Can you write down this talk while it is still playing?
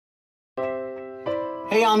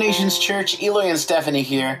Hey, All Nations Church, Eloy and Stephanie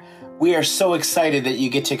here. We are so excited that you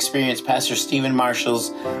get to experience Pastor Stephen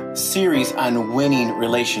Marshall's series on winning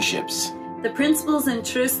relationships. The principles and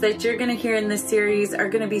truths that you're going to hear in this series are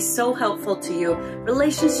going to be so helpful to you.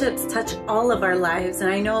 Relationships touch all of our lives,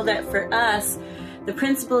 and I know that for us, the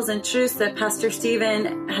principles and truths that Pastor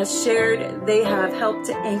Stephen has shared, they have helped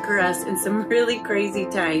to anchor us in some really crazy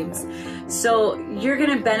times. So you're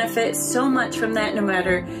going to benefit so much from that, no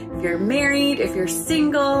matter if you're married, if you're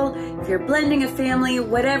single, if you're blending a family,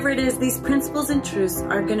 whatever it is, these principles and truths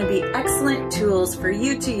are going to be excellent tools for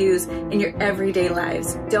you to use in your everyday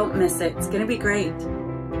lives. Don't miss it. It's going to be great.